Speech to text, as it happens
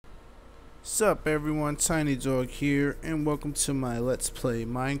Sup everyone, Tiny Dog here, and welcome to my Let's Play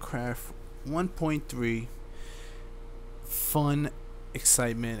Minecraft 1.3 fun,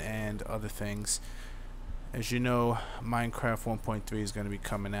 excitement, and other things. As you know, Minecraft 1.3 is going to be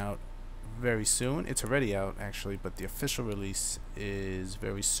coming out very soon. It's already out actually, but the official release is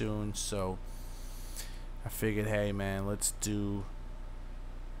very soon, so I figured, hey man, let's do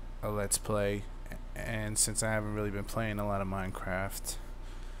a Let's Play. And since I haven't really been playing a lot of Minecraft,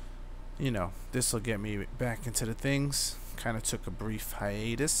 you know, this will get me back into the things. Kind of took a brief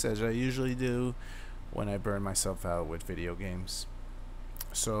hiatus, as I usually do when I burn myself out with video games.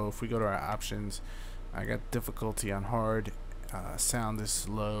 So if we go to our options, I got difficulty on hard, sound is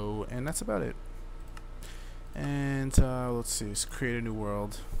low, and that's about it. And let's see, let's create a new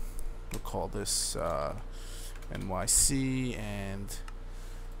world. We'll call this NYC and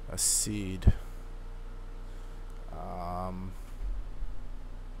a seed.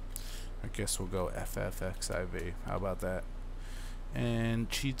 I guess we'll go FFXIV. How about that? And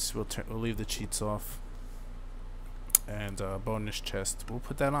cheats, we'll leave the cheats off. And bonus chest, we'll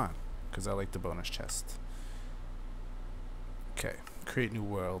put that on because I like the bonus chest. Okay, create new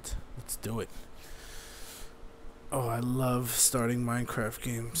world. Let's do it. Oh, I love starting Minecraft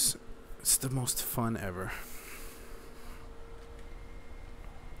games. It's the most fun ever.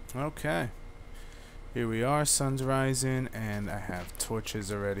 Okay. Here we are, sun's rising, and I have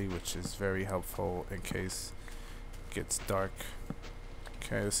torches already, which is very helpful in case it gets dark.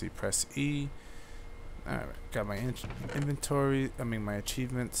 Okay, let's see, press E. Alright, got my inventory, my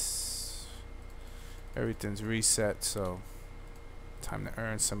achievements. Everything's reset, so time to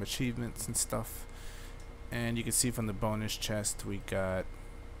earn some achievements and stuff. And you can see from the bonus chest, we got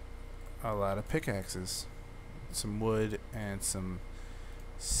a lot of pickaxes, some wood, and some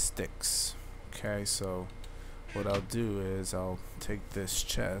sticks. Okay, so what I'll do is I'll take this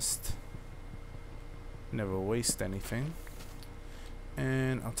chest, never waste anything,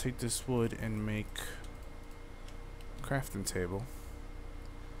 and I'll take this wood and make a crafting table.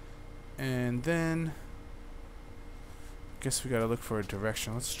 And then I guess we gotta look for a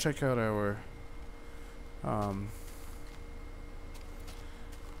direction. Let's check out our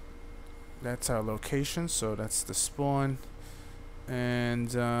that's our location, so that's the spawn.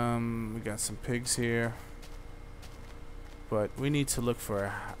 And we got some pigs here, but we need to look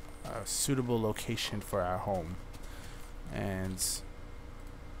for a suitable location for our home. And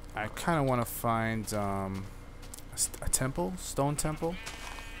I kind of want to find a temple, stone temple,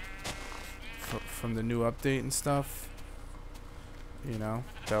 from the new update and stuff. You know,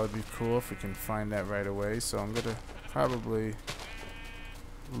 that would be cool if we can find that right away. So I'm gonna probably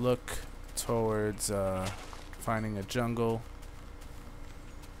look towards finding a jungle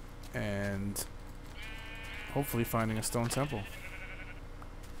and hopefully finding a stone temple.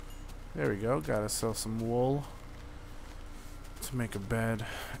 There we go, got ourselves some wool to make a bed,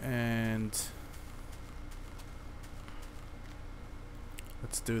 and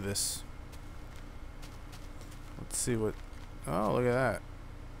let's do this. Let's see what, oh, look at that.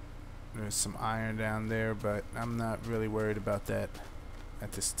 There's some iron down there, but I'm not really worried about that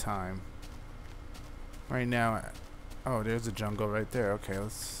at this time. Right now, oh, there's a jungle right there. Okay,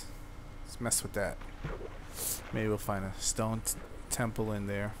 let's mess with that. Maybe we'll find a stone temple in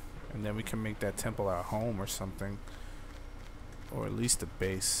there, and then we can make that temple our home or something, or at least a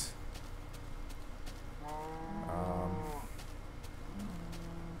base.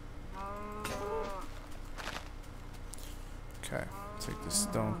 Okay, take the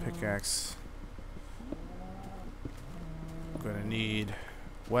stone pickaxe. I'm gonna need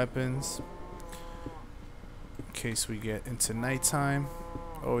weapons in case we get into nighttime.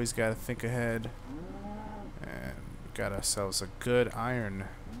 Always gotta think ahead. And got ourselves a good iron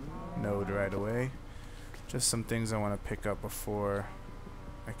node right away. Just some things I want to pick up before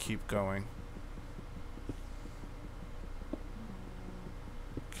I keep going.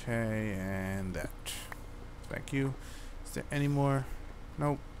 Okay, and that. Thank you. Is there any more?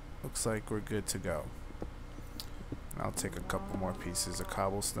 Nope. Looks like we're good to go. I'll take a couple more pieces of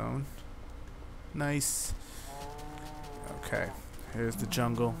cobblestone. Nice. Okay. Here's the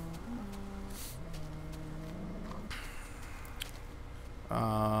jungle.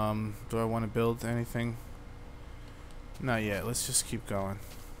 Do I want to build anything? Not yet. Let's just keep going.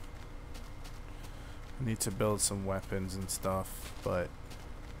 I need to build some weapons and stuff, but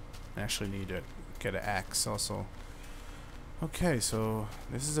I actually need to get an axe also. Okay, so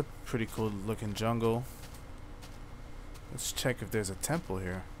this is a pretty cool looking jungle. Let's check if there's a temple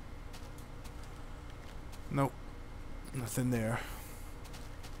here. Nope. Nothing there.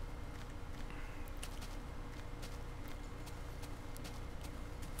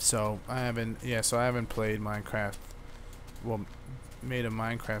 So I haven't, yeah, so I haven't played Minecraft, well, made a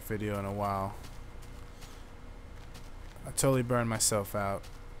Minecraft video in a while. I totally burned myself out,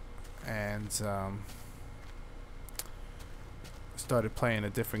 and started playing a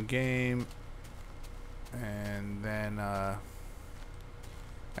different game, and then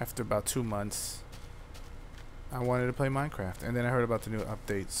after about 2 months I wanted to play Minecraft, and then I heard about the new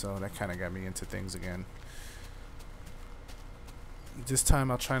update, so that kind of got me into things again. This time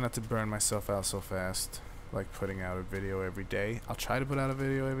I'll try not to burn myself out so fast, like putting out a video every day. I'll try to put out a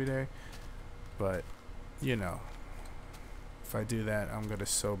video every day, but you know, if I do that, I'm gonna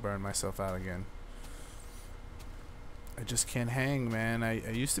so burn myself out again. I just can't hang, man.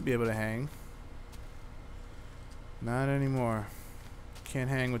 I used to be able to hang. Not anymore. Can't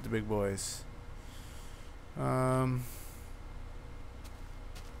hang with the big boys. Man,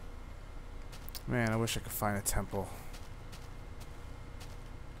 I wish I could find a temple.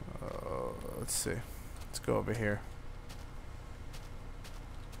 Let's see. Let's go over here.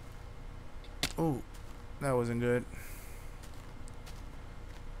 Oh, that wasn't good.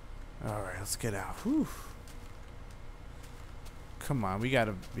 Alright, let's get out. Whew. Come on, we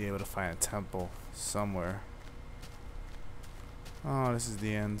gotta be able to find a temple somewhere. Oh, this is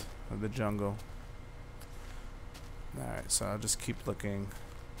the end of the jungle. Alright, so I'll just keep looking.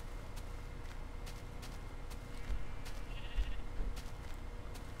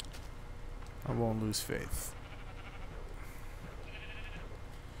 I won't lose faith.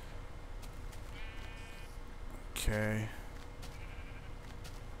 Okay.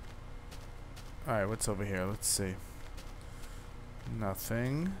 Alright, what's over here? Let's see.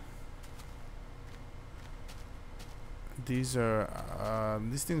 Nothing. These are,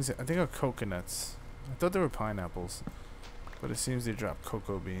 these things, I think, are coconuts. I thought they were pineapples, but it seems they drop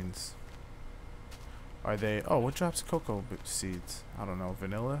cocoa beans. Are they? Oh, what drops cocoa seeds? I don't know.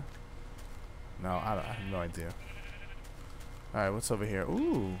 Vanilla? No, I have no idea. Alright, what's over here?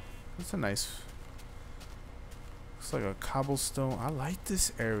 Ooh, that's a nice. Looks like a cobblestone. I like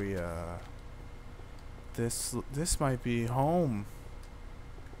this area. This might be home.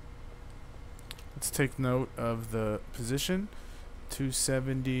 Let's take note of the position.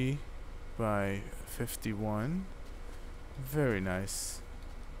 270 by 51. Very nice.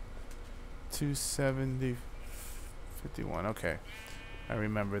 270 51. Okay, I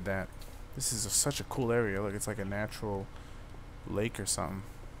remember that. This is such a cool area. Look, it's like a natural lake or something.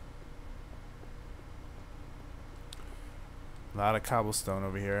 A lot of cobblestone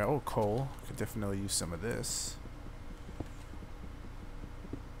over here. Oh, coal. Could definitely use some of this.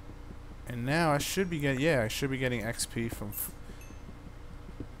 And now I should be getting, yeah, I should be getting XP from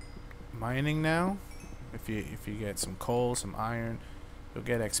mining now. If you get some coal, some iron, you'll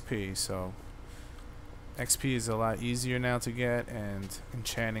get XP. So XP is a lot easier now to get, and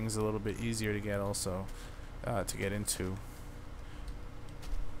enchanting is a little bit easier to get also, to get into.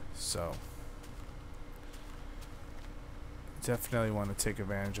 So definitely want to take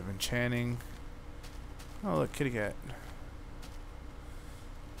advantage of enchanting. Oh, look, kitty cat.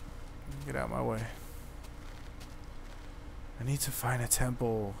 Get out of my way. I need to find a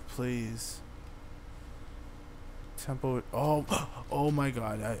temple, please. Temple. Oh, oh my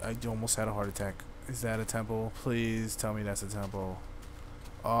God! I almost had a heart attack. Is that a temple? Please tell me that's a temple.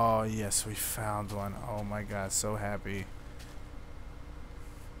 Oh yes, we found one. Oh my God, so happy.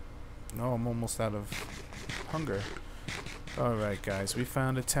 No, I'm almost out of hunger. Alright guys, we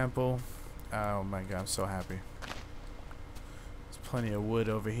found a temple. Oh my God, I'm so happy. There's plenty of wood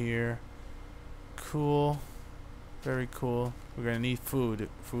over here. Cool. Very cool. We're gonna need food.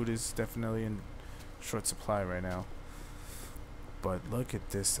 Food is definitely in short supply right now. But look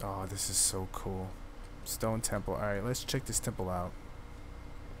at this. Oh, this is so cool. Stone temple. Alright, let's check this temple out.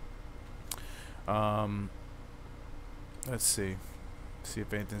 Let's see. See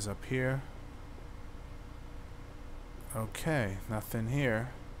if anything's up here. Okay, nothing here.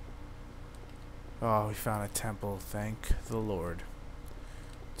 Oh, we found a temple. Thank the Lord.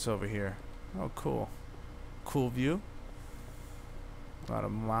 It's over here. Oh, cool. Cool view. A lot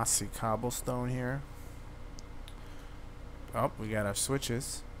of mossy cobblestone here. Oh, we got our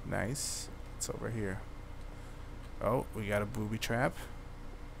switches. Nice. It's over here. Oh, we got a booby trap.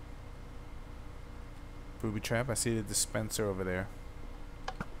 Booby trap. I see the dispenser over there.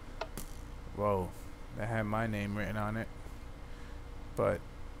 Whoa. That had my name written on it. But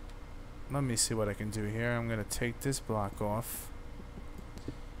let me see what I can do here. I'm going to take this block off.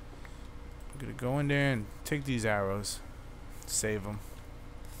 I'm going to go in there and take these arrows. Save them.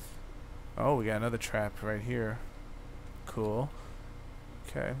 Oh, we got another trap right here. Cool.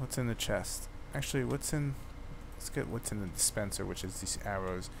 Okay, what's in the chest? Actually, what's in Let's get what's in the dispenser, which is these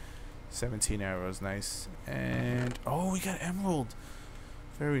arrows. 17 arrows, nice. And oh, we got emerald.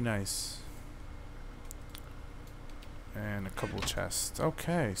 Very nice. And a couple chests.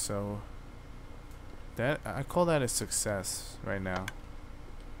 Okay, so that I call that a success right now.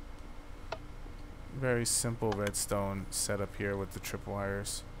 Very simple redstone setup here with the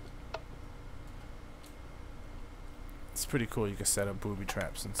tripwires. It's pretty cool. You can set up booby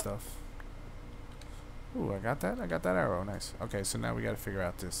traps and stuff. Ooh, I got that. I got that arrow. Nice. Okay, so now we got to figure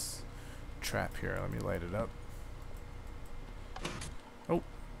out this trap here. Let me light it up. Oh,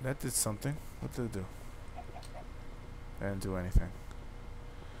 that did something. What did it do? That didn't do anything.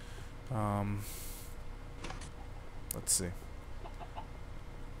 Let's see.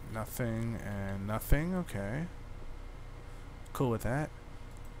 Nothing and nothing. Okay. Cool with that.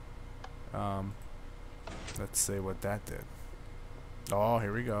 Let's see what that did. Oh,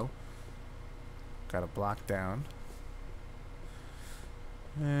 here we go. Got a block down.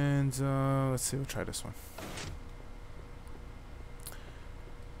 And let's see, we'll try this one.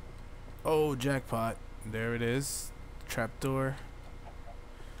 Oh, jackpot. There it is. Trapdoor.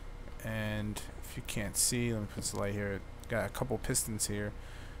 And if you can't see, let me put some light here. Got a couple pistons here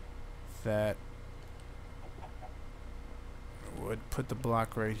that would put the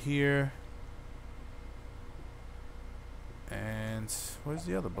block right here. And where's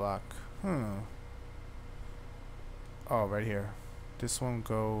the other block? Oh, right here. This one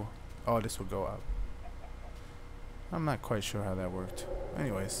go. Oh, this will go up. I'm not quite sure how that worked.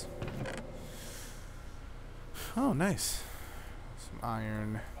 Anyways. Oh, nice. Some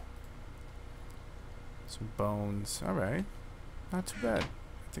iron. Some bones. Alright. Not too bad.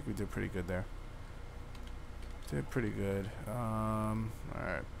 I think we did pretty good there. Did pretty good. Alright.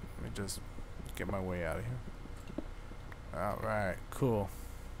 Let me just get my way out of here. Alright. Cool.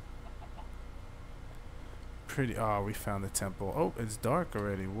 Pretty. Oh, we found the temple. Oh, it's dark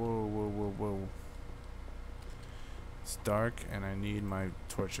already. Whoa, whoa, whoa, whoa. It's dark and I need my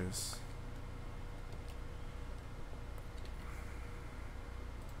torches.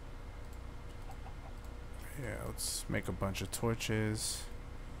 Yeah, let's make a bunch of torches.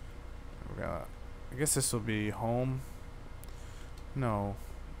 I guess this will be home. No,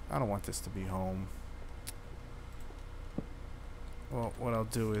 I don't want this to be home. Well, what I'll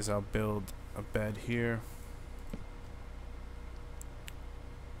do is I'll build a bed here.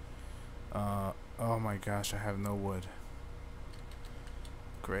 Oh my gosh, I have no wood.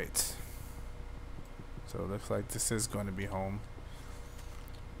 Great. So it looks like this is going to be home.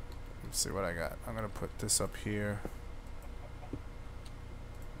 Let's see what I got. I'm going to put this up here.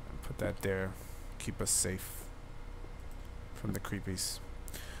 And put that there. Keep us safe from the creepies.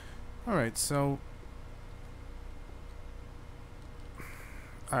 Alright, so...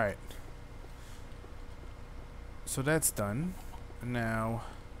 Alright. So that's done. Now...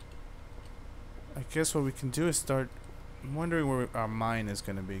 I guess what we can do is start... I'm wondering where our mine is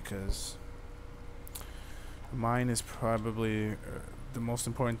going to be, because... Mine is probably the most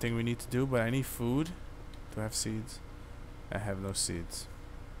important thing we need to do, but I need food. Do I have seeds? I have no seeds.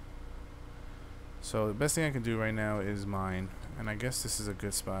 So the best thing I can do right now is mine, and I guess this is a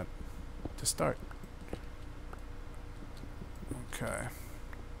good spot to start. Okay.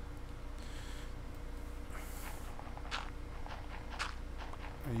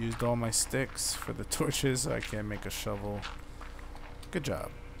 I used all my sticks for the torches, so I can't make a shovel. Good job.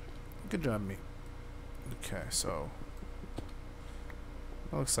 Good job, me. Okay, so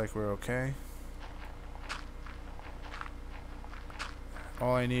it looks like we're okay.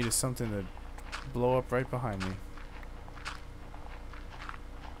 All I need is something to blow up right behind me.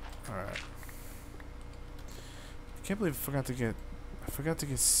 Alright. I can't believe I forgot to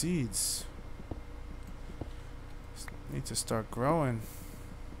get seeds. Need to start growing.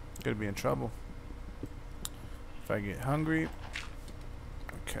 Gonna be in trouble if I get hungry.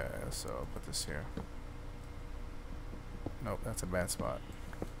 Okay, so I'll put this here. Nope, that's a bad spot.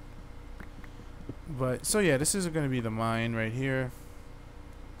 But so yeah, this is going to be the mine right here.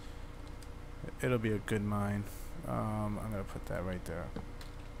 It'll be a good mine. I'm gonna put that right there.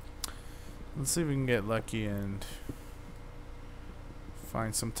 Let's see if we can get lucky and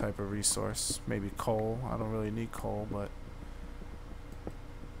find some type of resource. Maybe coal. I don't really need coal, but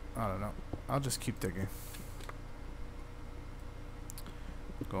I don't know. I'll just keep digging.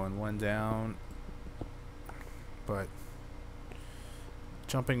 Going one down. But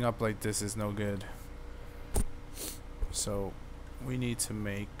jumping up like this is no good. So we need to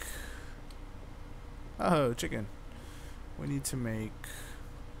make... Oh, chicken. We need to make...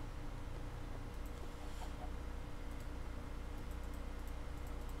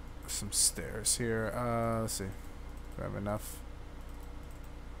 some stairs here. Let's see. Do I have enough?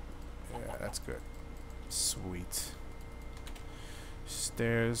 Yeah, that's good. Sweet.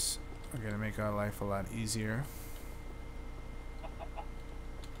 Stairs are gonna make our life a lot easier.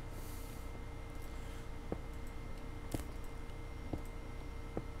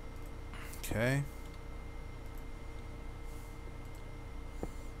 Okay.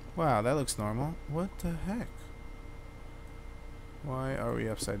 Wow, that looks normal. What the heck? Why are we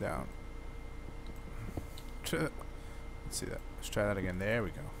upside down? Let's see that. Let's try that again. There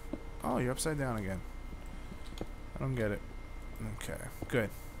we go. Oh, you're upside down again. I don't get it. Okay, good.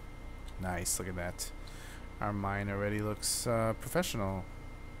 Nice, look at that. Our mine already looks professional.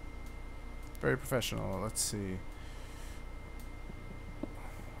 Very professional. Let's see.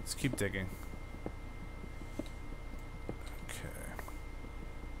 Let's keep digging. Okay.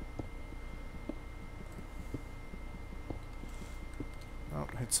 Oh,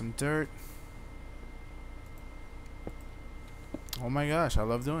 hit some dirt. Oh my gosh, I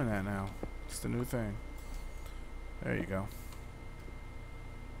love doing that now. It's the new thing. There you go.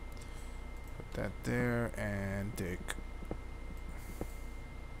 Put that there and dig.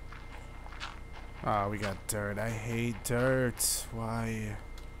 Ah, we got dirt. I hate dirt. Why?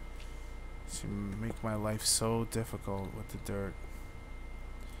 You make my life so difficult with the dirt.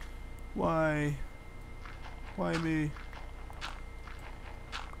 Why? Why me?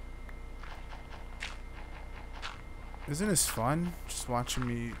 Isn't this fun? Just watching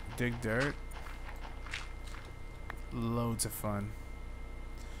me dig dirt? Loads of fun.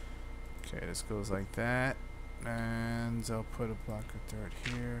 Okay, this goes like that. And I'll put a block of dirt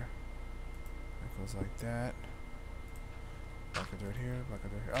here. That goes like that. Block of dirt here, block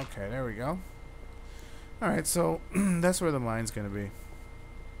of dirt here. Okay, there we go. Alright, so that's where the mine's gonna be.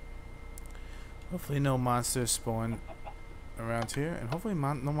 Hopefully no monsters spawn around here. And hopefully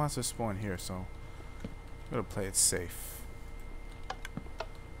no monsters spawn here, so I'm gonna play it safe.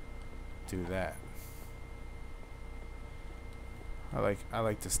 Do that. I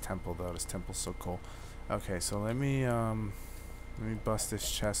like this temple though. This temple's so cool. Okay, so let me bust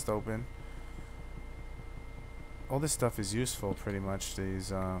this chest open. All this stuff is useful pretty much.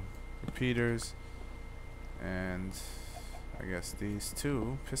 These repeaters and I guess these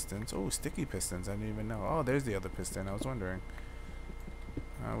two pistons. Oh, sticky pistons. I didn't even know. Oh, there's the other piston. I was wondering.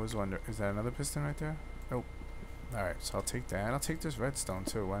 Is that another piston right there? Nope. Alright, so I'll take that. I'll take this redstone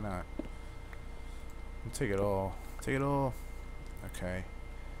too. Why not? I'll take it all. Take it all. Okay.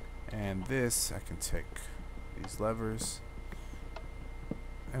 And this, I can take these levers.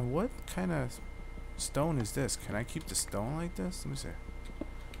 And what kind of stone is this? Can I keep the stone like this? Let me see.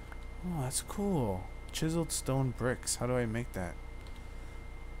 Oh, that's cool. Chiseled stone bricks. How do I make that?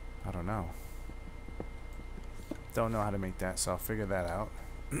 I don't know. Don't know how to make that, so I'll figure that out.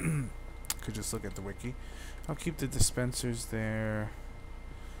 Could just look at the wiki. I'll keep the dispensers there.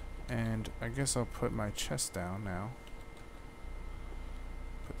 And I guess I'll put my chest down now.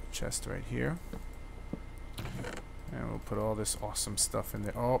 Put the chest right here. And we'll put all this awesome stuff in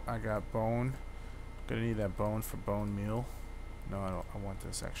there. Oh, I got bone. Gonna need that bone for bone meal. No, I don't. I want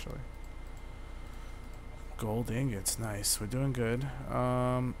this actually. Gold ingots, nice. We're doing good.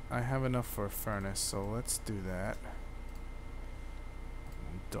 I have enough for a furnace, so let's do that.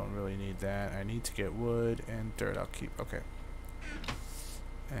 Don't really need that. I need to get wood and dirt. I'll keep. Okay.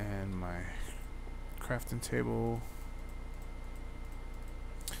 And my crafting table.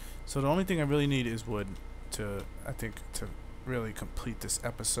 So the only thing I really need is wood to, I think, to really complete this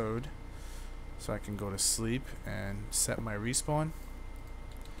episode. So I can go to sleep and set my respawn.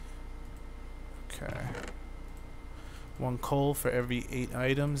 Okay. 1 coal for every 8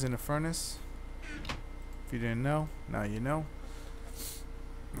 items in a furnace. If you didn't know, now you know.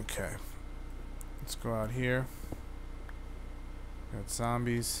 Okay. Let's go out here. Got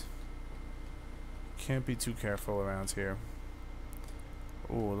zombies. Can't be too careful around here.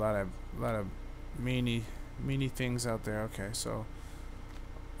 Ooh, a lot of meany things out there. Okay, so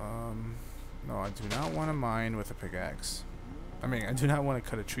no, I do not want to mine with a pickaxe. I mean, I do not want to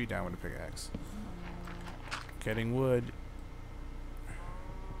cut a tree down with a pickaxe. Getting wood.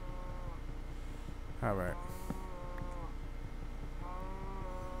 Alright.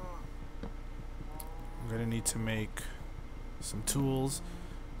 I'm gonna need to make some tools,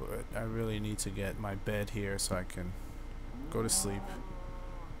 but I really need to get my bed here so I can go to sleep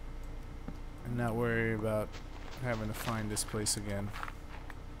and not worry about having to find this place again,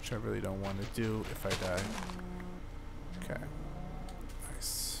 which I really don't want to do if I die. Okay.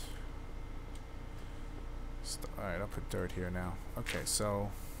 Nice. Alright, I'll put dirt here now. Okay,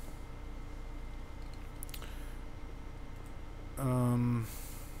 so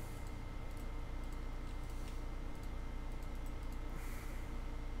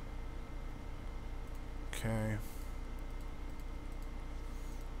Okay.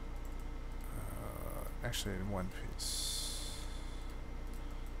 Actually, in one piece.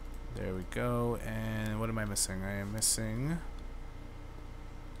 There we go. And what am I missing? I am missing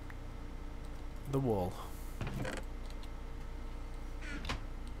the wool.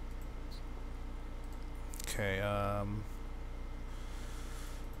 Okay, wow,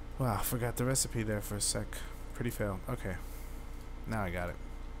 I forgot the recipe there for a sec. Pretty fail. Okay. Now I got it.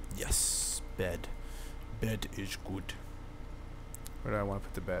 Yes, bed. Bed is good. Where do I want to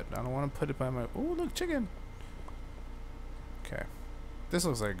put the bed? I don't want to put it by my... Oh, look, chicken! Okay. This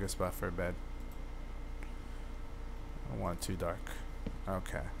looks like a good spot for a bed. I don't want it too dark.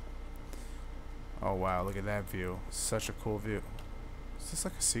 Okay. Oh, wow, look at that view. Such a cool view. Is this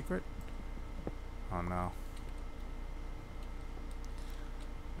like a secret? Oh, no.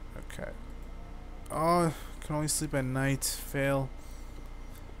 Okay. Oh, can only sleep at night. Fail.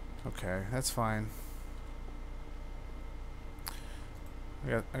 Okay, that's fine.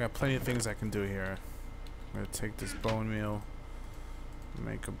 I got plenty of things I can do here. I'm gonna take this bone meal,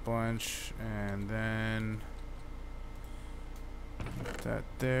 make a bunch, and then put that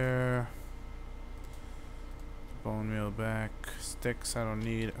there. Bone meal back. Sticks I don't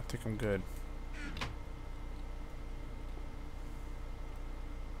need. I think I'm good.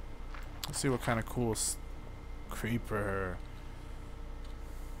 Let's see what kind of cool creeper.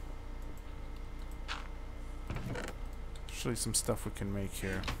 Show you some stuff we can make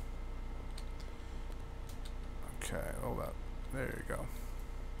here. Okay, hold up. There you go.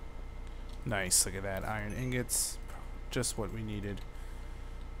 Nice, look at that. Iron ingots. Just what we needed.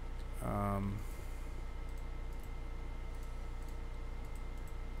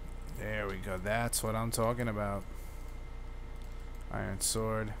 There we go. That's what I'm talking about. Iron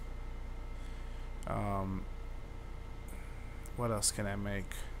sword. What else can I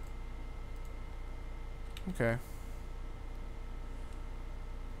make? Okay.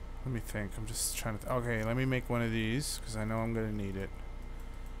 Let me think. I'm just trying to... okay, let me make one of these, because I know I'm going to need it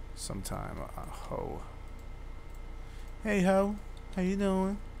sometime. Ho. Hey, Ho. How you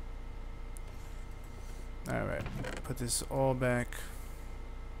doing? Alright. Put this all back.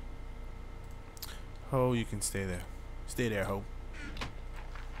 Ho, you can stay there. Stay there, Ho.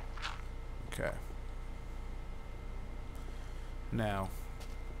 Okay. Now,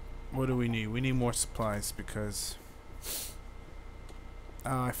 what do we need? We need more supplies, because...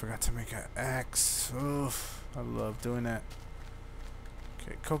 oh, I forgot to make an axe. Oof, I love doing that.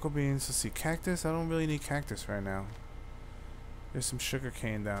 Okay, cocoa beans. Let's see, cactus. I don't really need cactus right now. There's some sugar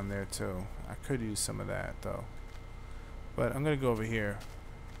cane down there too. I could use some of that though. But I'm gonna go over here.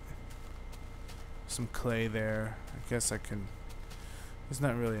 Some clay there. I guess I can. There's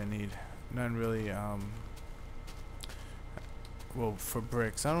not really a need. Not really. Well, for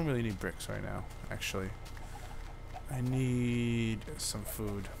bricks, I don't really need bricks right now. Actually. I need some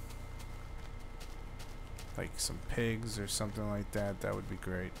food. Like some pigs or something like that. That would be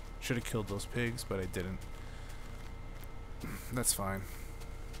great. Should have killed those pigs, but I didn't. That's fine.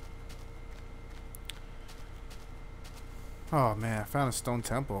 Oh man, I found a stone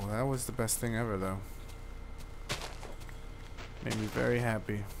temple. That was the best thing ever though. Made me very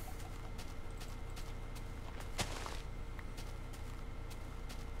happy.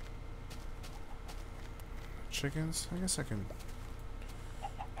 Chickens? I guess I can...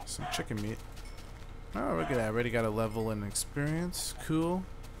 some chicken meat. Oh, look at that. I already got a level in experience. Cool.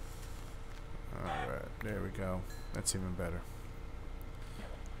 Alright, there we go. That's even better.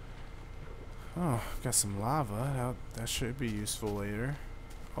 Oh, got some lava. That should be useful later.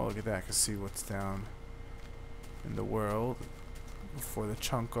 Oh, look at that. I can see what's down in the world before the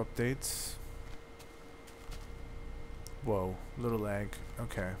chunk updates. Whoa, little lag.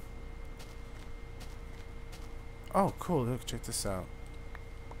 Okay. Oh, cool. Look, check this out.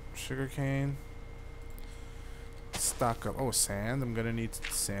 Sugarcane. Stock up. Oh, sand. I'm gonna need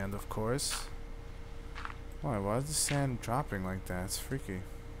sand, of course. Why is the sand dropping like that? It's freaky.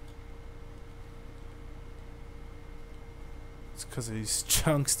 It's because of these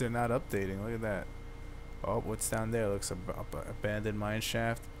chunks. They're not updating. Look at that. Oh, what's down there? Looks abandoned mine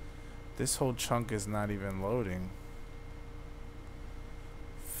shaft. This whole chunk is not even loading.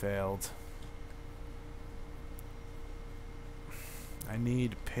 Failed. I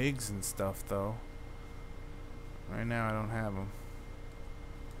need pigs and stuff though. Right now I don't have them.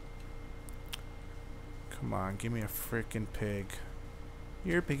 Come on, give me a freaking pig.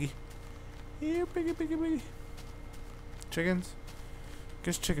 Here, piggy. Here, piggy, piggy, piggy. Chickens?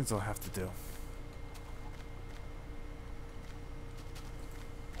 Guess chickens will have to do.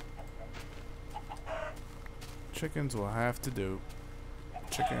 Chickens will have to do.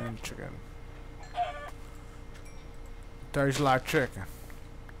 Chicken, chicken. Tastes like chicken.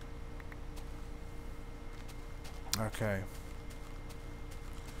 Okay.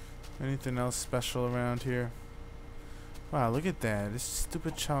 Anything else special around here? Wow, look at that. This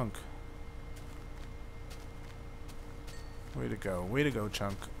stupid chunk. Way to go. Way to go,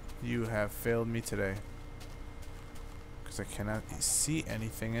 chunk. You have failed me today. Because I cannot see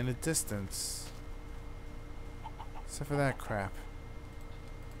anything in the distance. Except for that crap.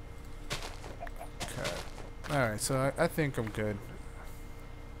 Okay. Alright, so I think I'm good.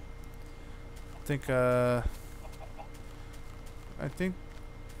 I think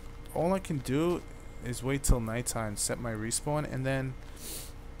all I can do is wait till nighttime, set my respawn, and then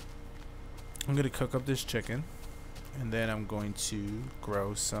I'm gonna cook up this chicken, and then I'm going to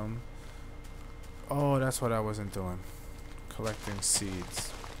grow some. Oh, that's what I wasn't doing. Collecting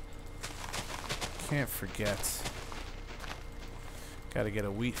seeds. Can't forget. Gotta get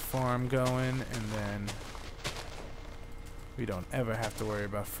a wheat farm going, and then we don't ever have to worry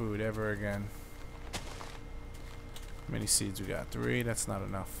about food ever again. How many seeds we got? 3. That's not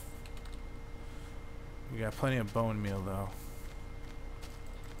enough. We got plenty of bone meal though.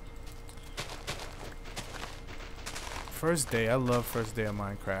 First day, I love first day of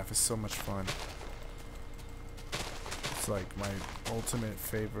Minecraft. It's so much fun. It's like my ultimate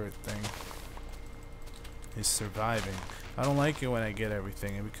favorite thing is surviving. I don't like it when I get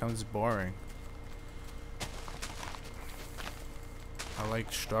everything. It becomes boring. I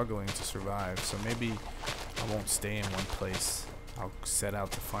like struggling to survive, so maybe I won't stay in one place. I'll set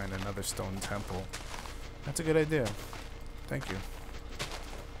out to find another stone temple. That's a good idea. Thank you.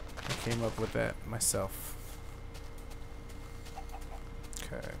 I came up with that myself.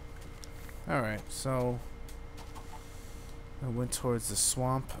 Okay. Alright, so I went towards the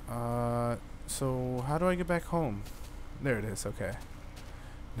swamp. So how do I get back home? There it is, okay.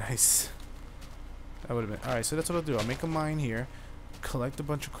 Nice. That would have been alright, so that's what I'll do. I'll make a mine here, collect a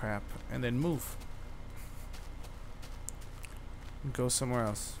bunch of crap, and then move. And go somewhere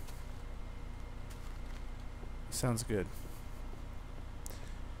else. Sounds good.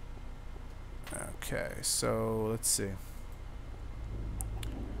 Okay, so let's see.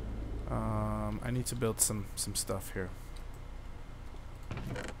 I need to build some stuff here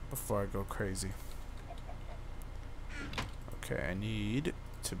before I go crazy. Okay, I need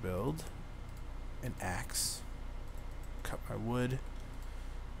to build an axe. Cut my wood.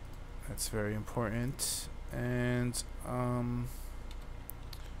 That's very important. And I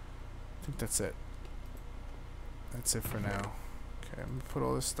think that's it. That's it for now. Okay, I'm gonna put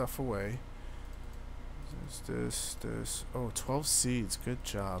all this stuff away. This. Oh, 12 seeds. Good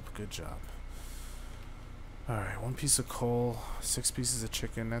job. Good job. Alright, 1 piece of coal, 6 pieces of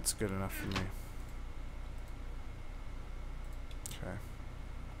chicken. That's good enough for me. Okay.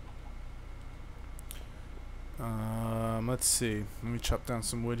 Let's see. Let me chop down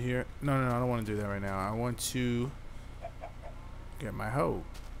some wood here. No, I don't want to do that right now. I want to get my hoe.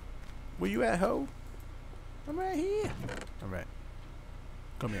 Where you at, hoe? I'm right here. Alright.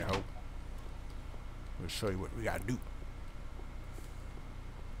 Come here, hoe. We'll show you what we gotta do.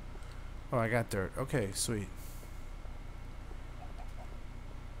 Oh, I got dirt. Okay, sweet.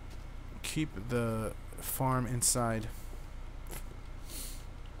 Keep the farm inside.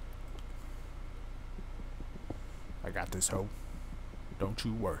 I got this, hoe. Don't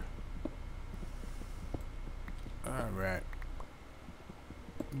you worry. Alright.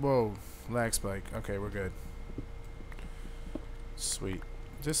 Whoa, lag spike. Okay, we're good. Sweet.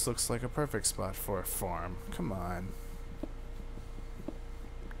 This looks like a perfect spot for a farm. Come on.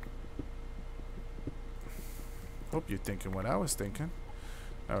 Hope you're thinking what I was thinking.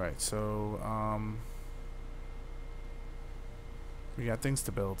 Alright, so, we got things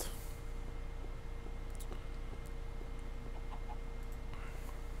to build.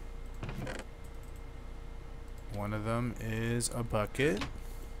 One of them is a bucket.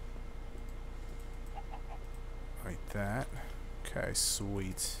 Like that. Okay,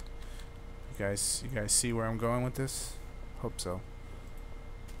 sweet. You guys see where I'm going with this? Hope so.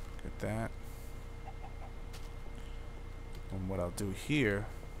 Get that. And what I'll do here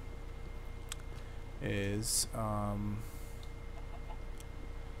is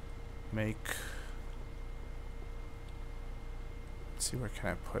make. Let's see, where can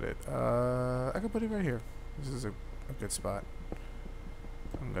I put it? I can put it right here. This is a good spot.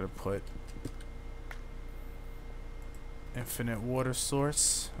 I'm gonna put infinite water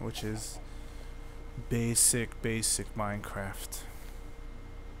source, which is basic Minecraft.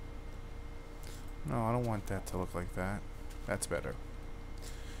 No, I don't want that to look like that. That's better.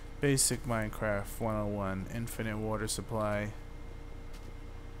 Basic Minecraft 101, infinite water supply.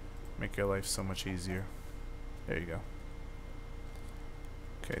 Make your life so much easier. There you go.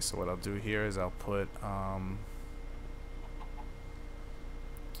 Okay, so what I'll do here is I'll put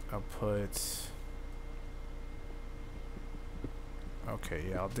okay,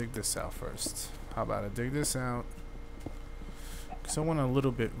 yeah, I'll dig this out first. How about I dig this out? Because I want a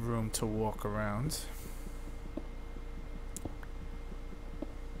little bit room to walk around.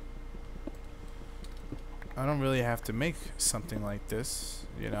 I don't really have to make something like this.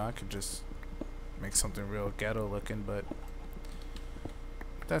 You know, I could just make something real ghetto looking, but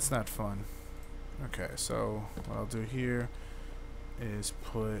that's not fun. Okay, so what I'll do here is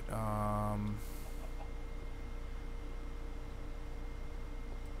put I'll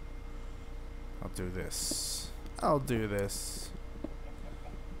do this. I'll do this.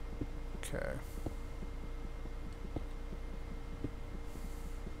 Okay.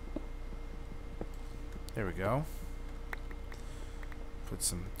 There we go. Put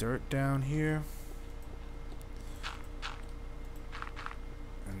some dirt down here.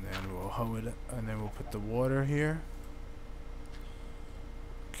 And then we'll hoe it, and then we'll put the water here.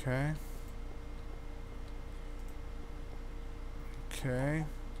 Okay. Okay.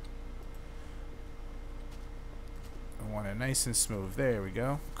 I want it nice and smooth. There we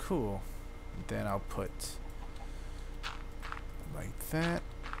go. Cool. Then I'll put like that.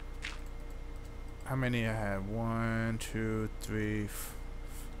 How many I have? 1, 2, 3,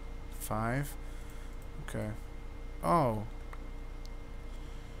 5. Okay. Oh.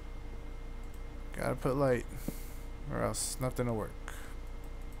 Gotta put light, or else nothing will work.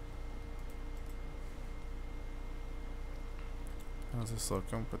 How's this look?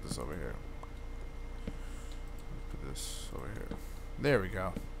 I'm gonna put this over here. Put this over here. There we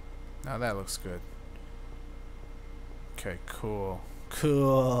go. Now that looks good. Okay, cool.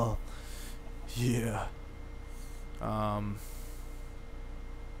 Cool. Yeah. I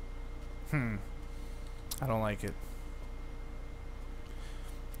don't like it.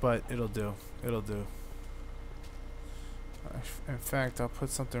 But it'll do. It'll do. In fact, I'll put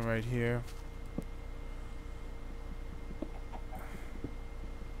something right here.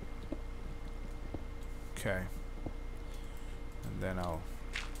 Okay. And then I'll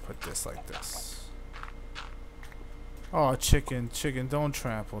put this like this. Oh, chicken, chicken, don't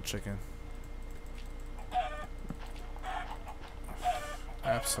trample, chicken.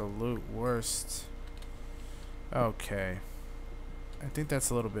 Absolute worst. Okay. I think that's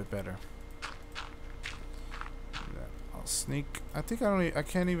a little bit better. I'll sneak. I think I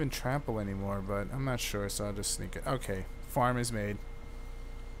can't even trample anymore, but I'm not sure, so I'll just sneak it. Okay, farm is made.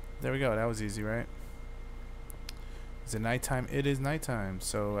 There we go. That was easy, right? Is it nighttime? It is nighttime,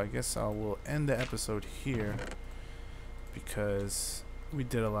 so I guess we'll end the episode here because we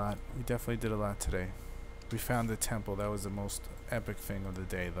did a lot. We definitely did a lot today. We found the temple. That was the most epic thing of the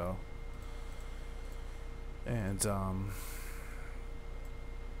day, though. And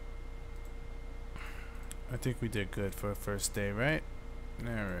I think we did good for a first day, right?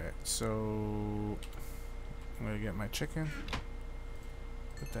 Alright, so I'm gonna get my chicken,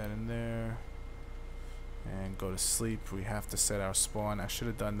 put that in there, and go to sleep. We have to set our spawn. I should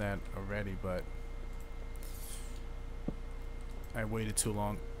have done that already, but I waited too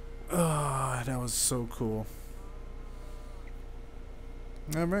long. Ah, that was so cool.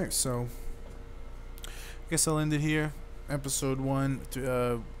 Alright, so I guess I'll end it here. Episode 1,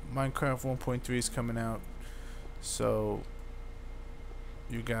 Minecraft 1.3 is coming out, so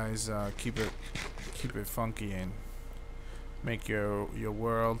you guys keep it funky and make your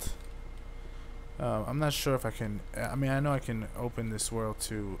world. I'm not sure if I can. I mean, I know I can open this world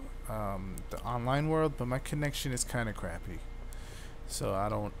to the online world, but my connection is kind of crappy, so I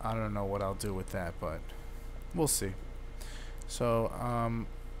don't know what I'll do with that, but we'll see. So a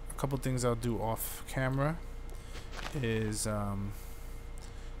couple things I'll do off camera is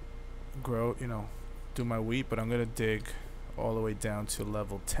do my wheat, but I'm gonna dig all the way down to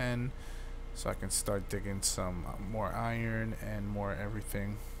level 10 so I can start digging some more iron and more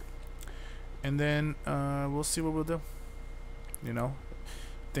everything, and then we'll see what we'll do. You know,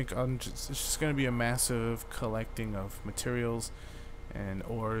 I think it's just gonna be a massive collecting of materials and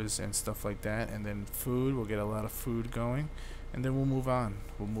ores and stuff like that, and then food. We'll get a lot of food going, and then we'll move on.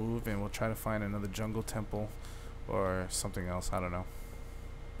 We'll move and we'll try to find another jungle temple or something else. I don't know.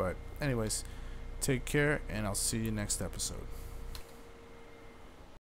 But anyways, take care, and I'll see you next episode.